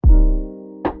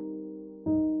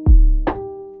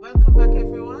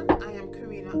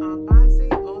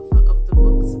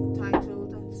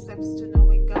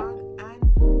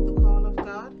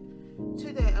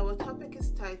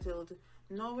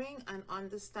Knowing and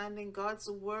Understanding God's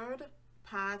Word,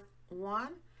 Part 1,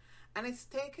 and it's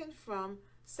taken from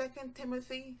 2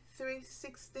 Timothy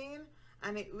 3:16,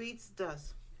 and it reads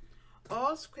thus: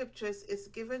 All scriptures is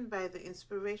given by the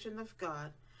inspiration of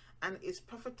God, and is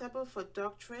profitable for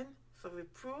doctrine, for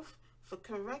reproof, for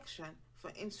correction,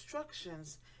 for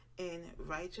instructions in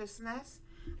righteousness.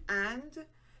 And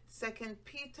 2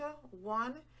 Peter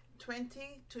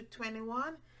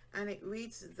 1:20-21, and it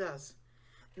reads thus: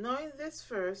 Knowing this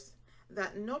first,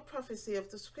 that no prophecy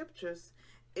of the scriptures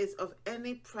is of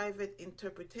any private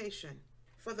interpretation.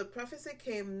 For the prophecy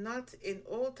came not in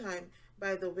old time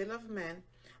by the will of men,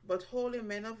 but holy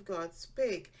men of God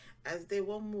spake as they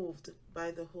were moved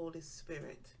by the Holy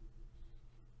Spirit.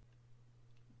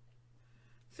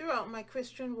 Throughout my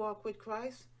Christian walk with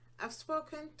Christ, I've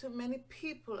spoken to many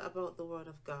people about the Word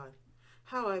of God.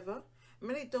 However,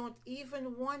 many don't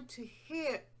even want to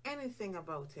hear anything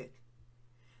about it.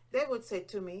 They would say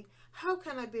to me, how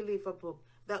can I believe a book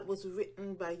that was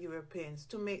written by Europeans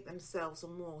to make themselves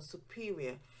more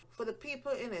superior? For the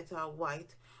people in it are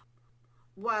white,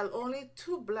 while only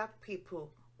 2 black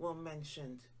people were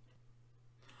mentioned.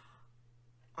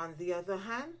 On the other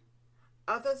hand,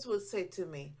 others would say to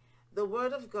me, the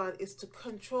Word of God is to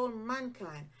control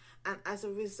mankind, and as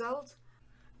a result,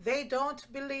 they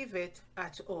don't believe it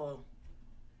at all.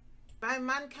 By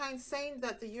mankind saying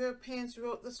that the Europeans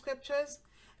wrote the scriptures,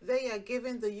 they are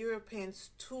giving the Europeans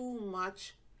too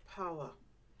much power.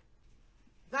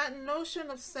 That notion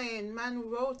of saying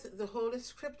man wrote the Holy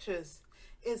Scriptures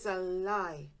is a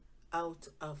lie out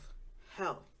of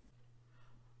hell.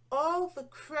 All the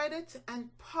credit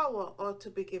and power ought to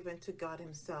be given to God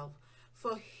Himself,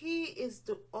 for He is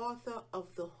the author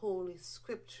of the Holy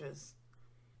Scriptures.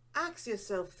 Ask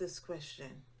yourself this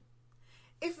question: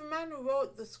 if man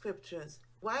wrote the Scriptures,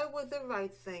 why would they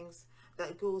write things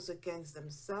that goes against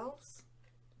themselves,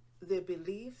 their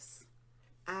beliefs,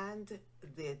 and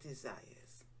their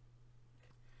desires?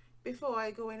 Before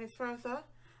I go any further,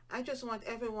 I just want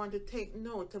everyone to take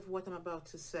note of what I'm about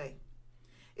to say.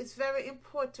 It's very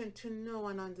important to know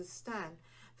and understand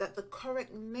that the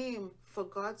correct name for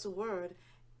God's Word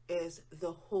is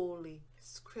the Holy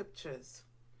Scriptures.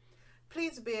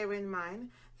 Please bear in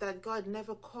mind that God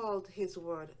never called His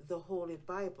Word the Holy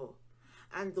Bible,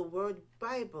 and the word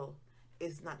Bible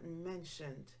is not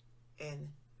mentioned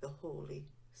in the Holy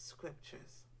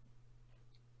Scriptures.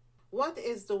 What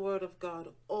is the Word of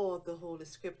God or the Holy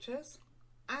Scriptures?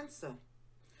 Answer: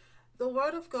 the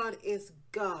Word of God is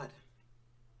God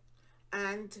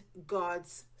and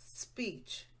God's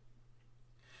speech.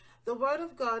 The Word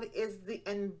of God is the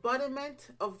embodiment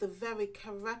of the very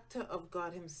character of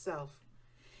God Himself.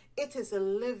 It is a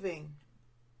living,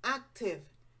 active,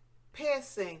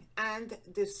 piercing, and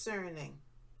discerning.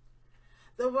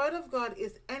 The Word of God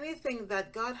is anything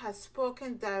that God has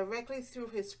spoken directly through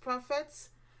His prophets,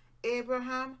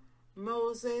 Abraham,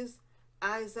 Moses,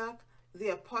 Isaac, the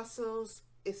apostles,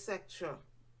 etc.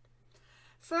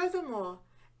 Furthermore,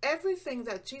 everything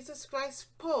that Jesus Christ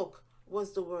spoke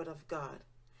was the Word of God,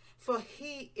 for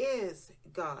He is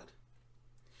God.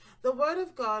 The Word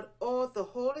of God, or the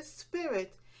Holy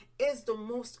Spirit, is the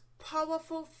most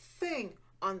powerful thing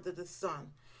under the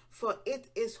sun, for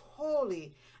it is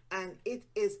holy and it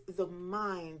is the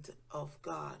mind of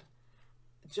God.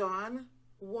 John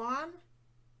 1,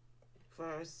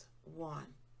 verse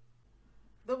 1.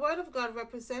 The Word of God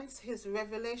represents His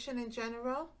revelation in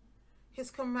general,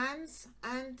 His commands,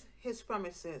 and His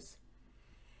promises.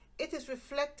 It is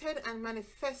reflected and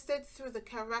manifested through the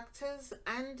characters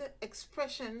and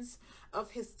expressions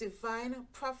of His divine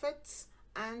prophets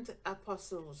and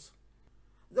apostles.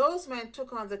 Those men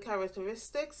took on the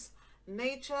characteristics,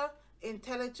 nature,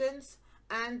 intelligence,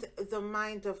 and the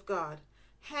mind of God.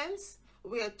 Hence,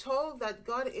 we are told that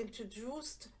God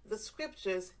introduced the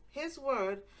Scriptures, His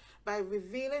Word, by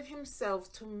revealing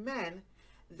Himself to men.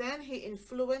 Then He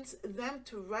influenced them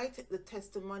to write the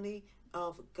testimony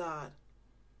of God.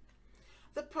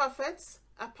 The prophets,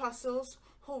 apostles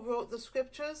who wrote the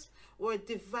Scriptures were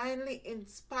divinely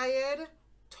inspired,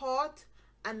 taught,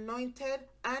 anointed,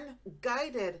 and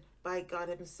guided by God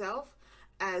Himself,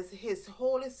 as His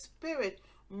Holy Spirit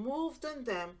moved on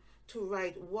them to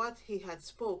write what He had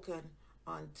spoken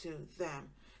unto them.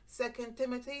 2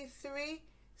 Timothy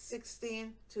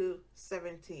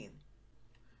 3:16-17.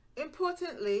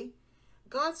 Importantly,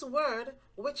 God's Word,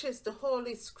 which is the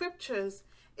Holy Scriptures,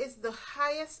 is the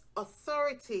highest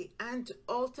authority and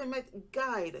ultimate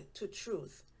guide to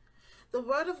truth. The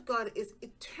Word of God is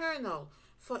eternal,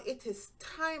 for it is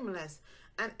timeless,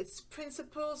 and its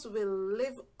principles will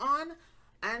live on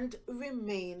and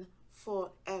remain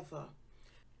forever.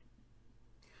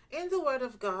 In the Word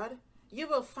of God, you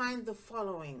will find the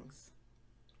followings: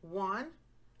 1.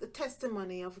 The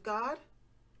testimony of God.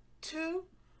 2.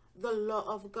 The law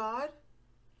of God.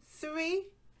 3.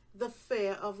 The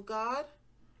fear of God.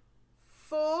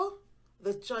 4.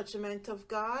 The judgment of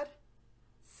God.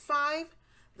 5.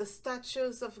 The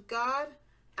statutes of God.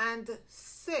 And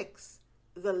 6.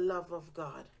 The love of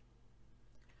God.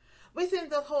 Within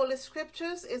the Holy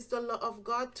Scriptures is the law of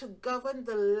God to govern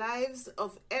the lives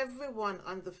of everyone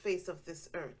on the face of this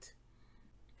earth.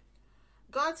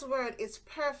 God's word is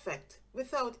perfect,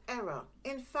 without error,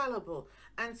 infallible,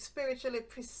 and spiritually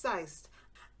precise,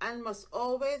 and must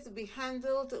always be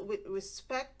handled with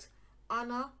respect,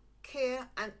 honor, care,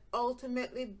 and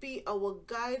ultimately be our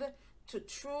guide to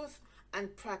truth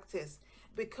and practice,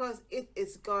 because it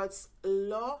is God's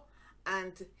law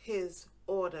and His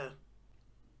order.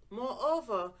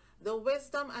 Moreover, the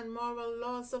wisdom and moral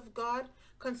laws of God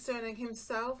concerning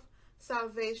Himself,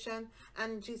 salvation,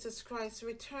 and Jesus Christ's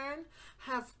return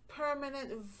have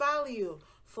permanent value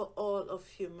for all of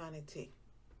humanity.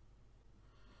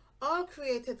 All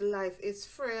created life is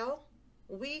frail,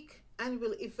 weak, and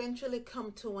will eventually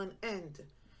come to an end.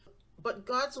 But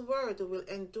God's word will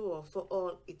endure for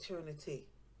all eternity.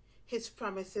 His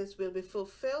promises will be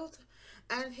fulfilled,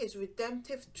 and His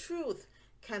redemptive truth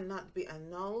cannot be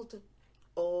annulled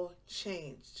or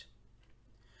changed.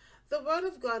 The word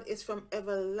of God is from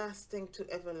everlasting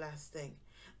to everlasting,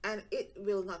 and it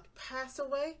will not pass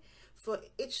away, for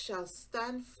it shall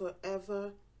stand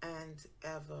forever and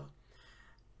ever.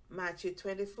 Matthew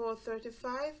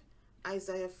 24:35,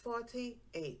 Isaiah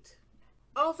 48.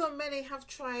 Although many have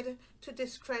tried to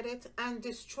discredit and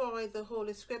destroy the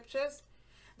Holy Scriptures,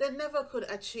 they never could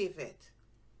achieve it.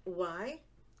 Why?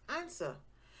 Answer: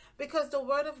 because the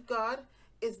Word of God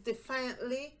is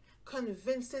defiantly,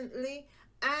 convincingly,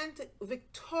 and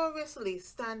victoriously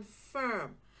stand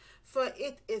firm, for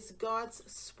it is God's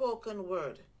spoken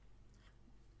word.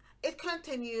 It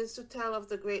continues to tell of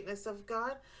the greatness of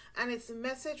God, and its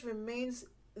message remains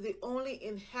the only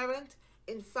inherent,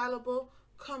 infallible,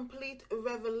 complete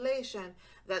revelation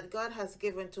that God has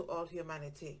given to all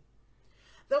humanity.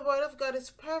 The Word of God is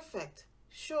perfect,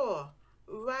 sure,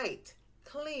 right,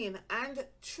 clean, and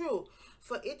true,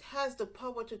 for it has the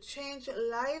power to change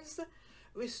lives,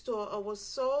 restore our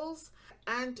souls,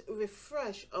 and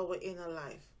refresh our inner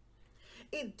life.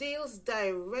 It deals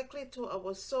directly to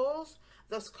our souls,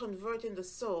 thus converting the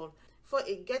soul, for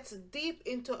it gets deep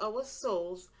into our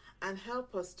souls and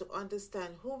helps us to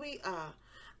understand who we are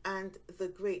and the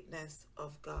greatness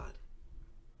of God.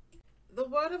 The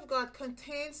Word of God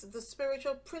contains the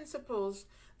spiritual principles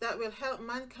that will help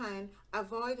mankind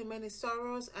avoid many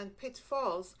sorrows and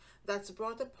pitfalls that's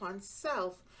brought upon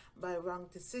self by wrong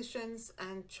decisions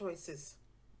and choices.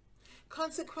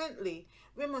 Consequently,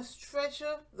 we must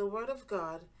treasure the Word of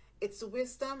God, its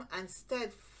wisdom, and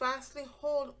steadfastly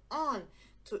hold on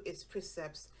to its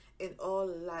precepts in all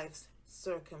life's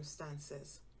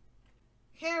circumstances.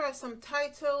 Here are some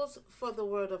titles for the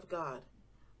Word of God.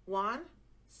 1.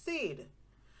 Seed.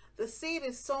 The seed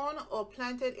is sown or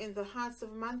planted in the hearts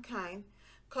of mankind,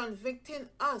 convicting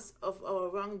us of our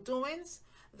wrongdoings,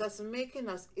 thus making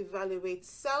us evaluate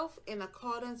self in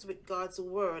accordance with God's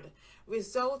word,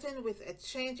 resulting with a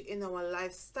change in our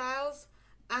lifestyles,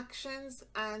 actions,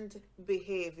 and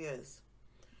behaviors.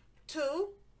 2.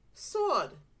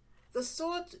 Sword. The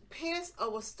sword pierces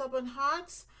our stubborn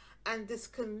hearts and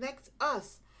disconnects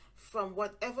us from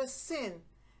whatever sin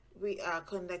we are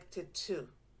connected to.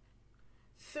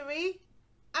 3.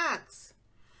 Axe.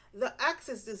 The axe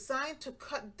is designed to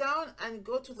cut down and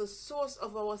go to the source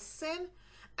of our sin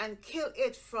and kill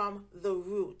it from the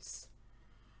roots.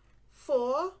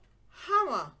 4.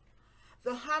 Hammer.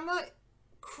 The hammer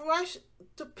crushes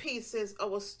to pieces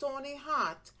our stony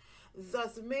heart,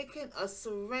 thus making us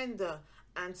surrender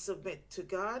and submit to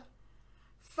God.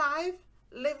 5.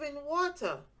 Living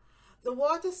water. The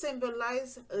water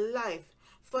symbolizes life,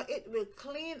 for it will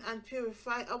clean and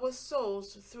purify our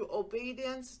souls through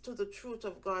obedience to the truth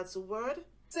of God's word.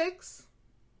 6.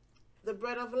 The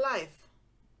bread of life.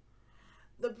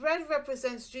 The bread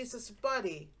represents Jesus'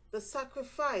 body, the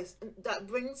sacrifice that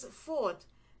brings forth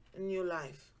new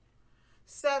life.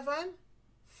 7.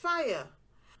 Fire.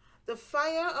 The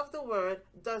fire of the word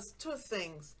does two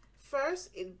things. First,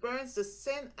 it burns the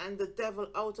sin and the devil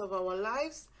out of our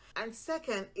lives, and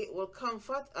second, it will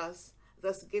comfort us,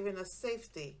 thus giving us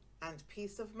safety and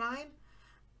peace of mind.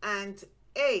 And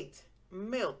 8.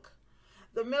 Milk.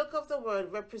 The milk of the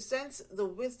word represents the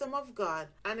wisdom of God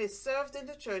and is served in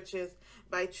the churches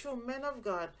by true men of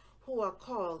God who are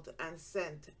called and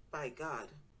sent by God.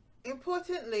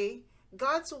 Importantly,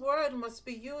 God's word must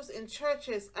be used in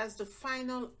churches as the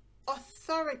final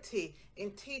authority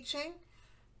in teaching,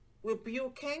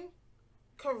 rebuking,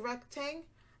 correcting,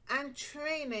 and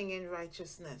training in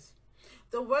righteousness.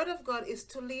 The word of God is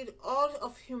to lead all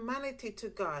of humanity to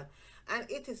God, and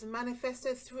it is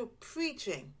manifested through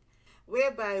preaching,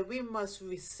 whereby we must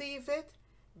receive it,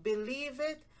 believe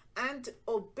it, and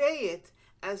obey it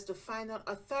as the final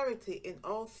authority in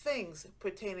all things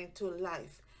pertaining to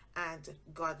life and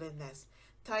godliness.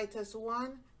 Titus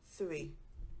 1:3.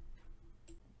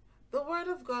 The word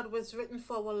of God was written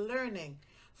for our learning,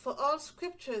 for all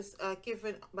scriptures are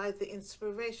given by the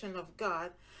inspiration of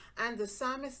God, and the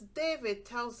psalmist David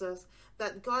tells us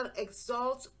that God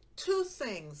exalts two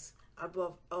things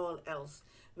above all else,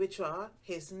 which are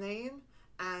his name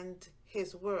and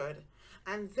his word,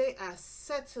 and they are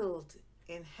settled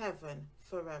in heaven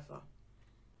forever.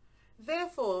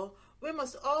 Therefore, we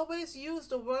must always use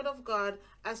the word of God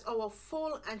as our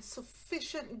full and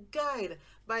sufficient guide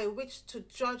by which to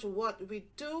judge what we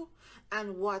do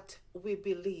and what we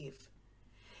believe.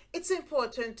 It's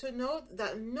important to note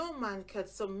that no man can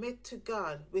submit to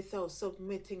God without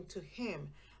submitting to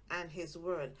him and his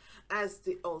word as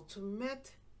the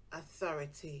ultimate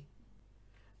authority.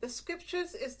 The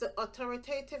scriptures is the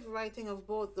authoritative writing of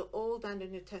both the Old and the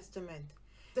New Testament.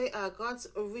 They are God's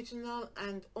original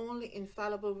and only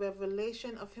infallible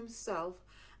revelation of himself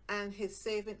and his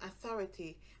saving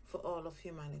authority for all of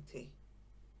humanity.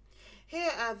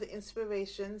 Here are the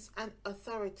inspirations and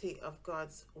authority of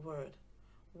God's word.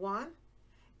 1.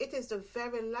 It is the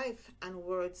very life and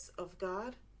words of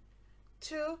God.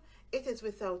 2. It is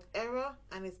without error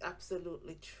and is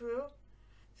absolutely true.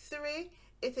 3.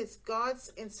 It is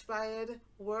God's inspired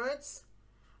words.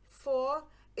 4.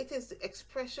 It is the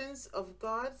expressions of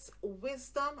God's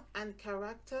wisdom and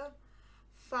character.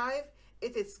 5.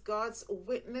 It is God's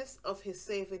witness of his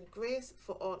saving grace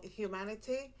for all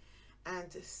humanity.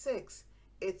 And 6.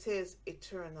 It is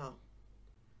eternal.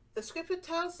 The scripture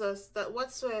tells us that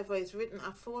whatsoever is written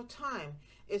aforetime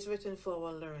is written for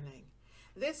our learning.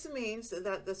 This means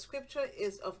that the scripture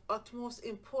is of utmost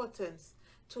importance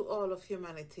to all of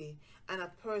humanity and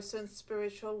a person's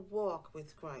spiritual walk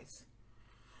with Christ.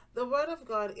 The word of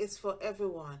God is for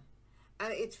everyone,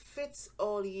 and it fits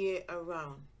all year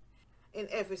around, in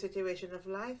every situation of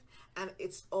life, and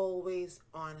it's always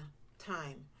on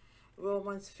time.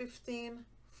 Romans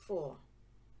 15:4.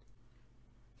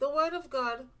 The word of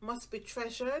God must be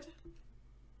treasured,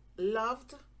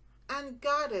 loved, and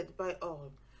guarded by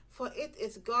all, for it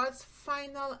is God's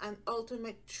final and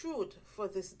ultimate truth for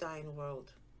this dying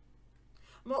world.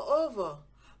 Moreover,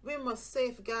 we must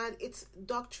safeguard its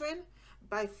doctrine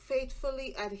by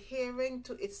faithfully adhering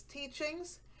to its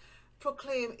teachings,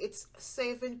 proclaim its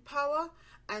saving power,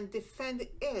 and defend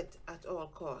it at all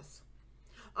costs.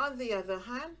 On the other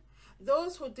hand,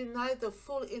 those who deny the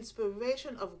full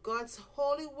inspiration of God's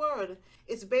holy word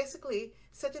is basically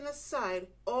setting aside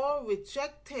or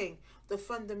rejecting the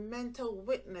fundamental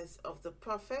witness of the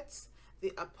prophets,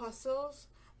 the apostles,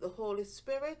 the Holy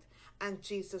Spirit, and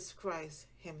Jesus Christ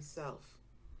himself.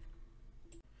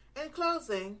 In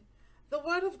closing, the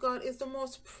word of God is the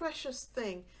most precious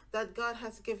thing that God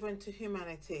has given to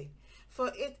humanity,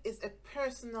 for it is a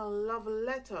personal love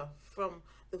letter from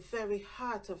the very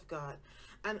heart of God,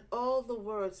 and all the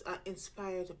words are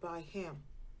inspired by him.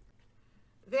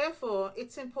 Therefore,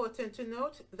 it's important to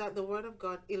note that the word of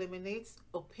God eliminates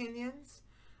opinions,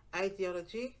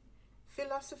 ideology,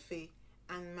 philosophy,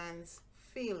 and man's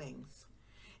feelings.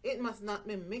 It must not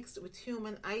be mixed with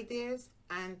human ideas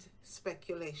and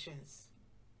speculations.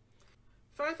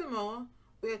 Furthermore,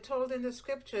 we are told in the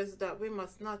scriptures that we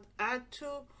must not add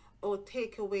to or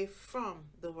take away from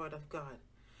the word of God.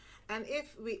 And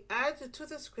if we add to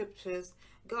the scriptures,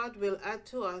 God will add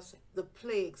to us the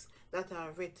plagues that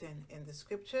are written in the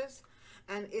scriptures.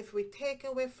 And if we take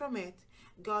away from it,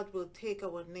 God will take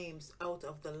our names out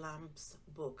of the Lamb's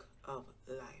book of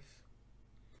life.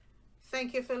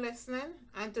 Thank you for listening,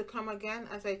 and to come again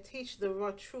as I teach the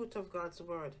raw truth of God's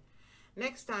word.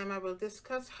 Next time I will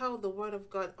discuss how the word of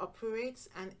God operates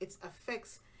and its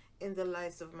effects in the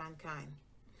lives of mankind.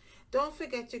 Don't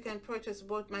forget you can purchase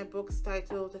both my books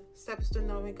titled Steps to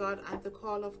Knowing God and The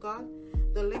Call of God.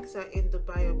 The links are in the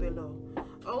bio below.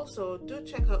 Also, do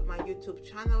check out my YouTube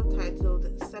channel titled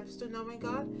Steps to Knowing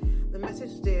God. The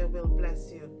message there will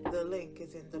bless you. The link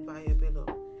is in the bio below.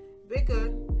 Be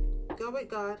good. Go with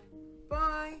God.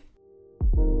 Bye.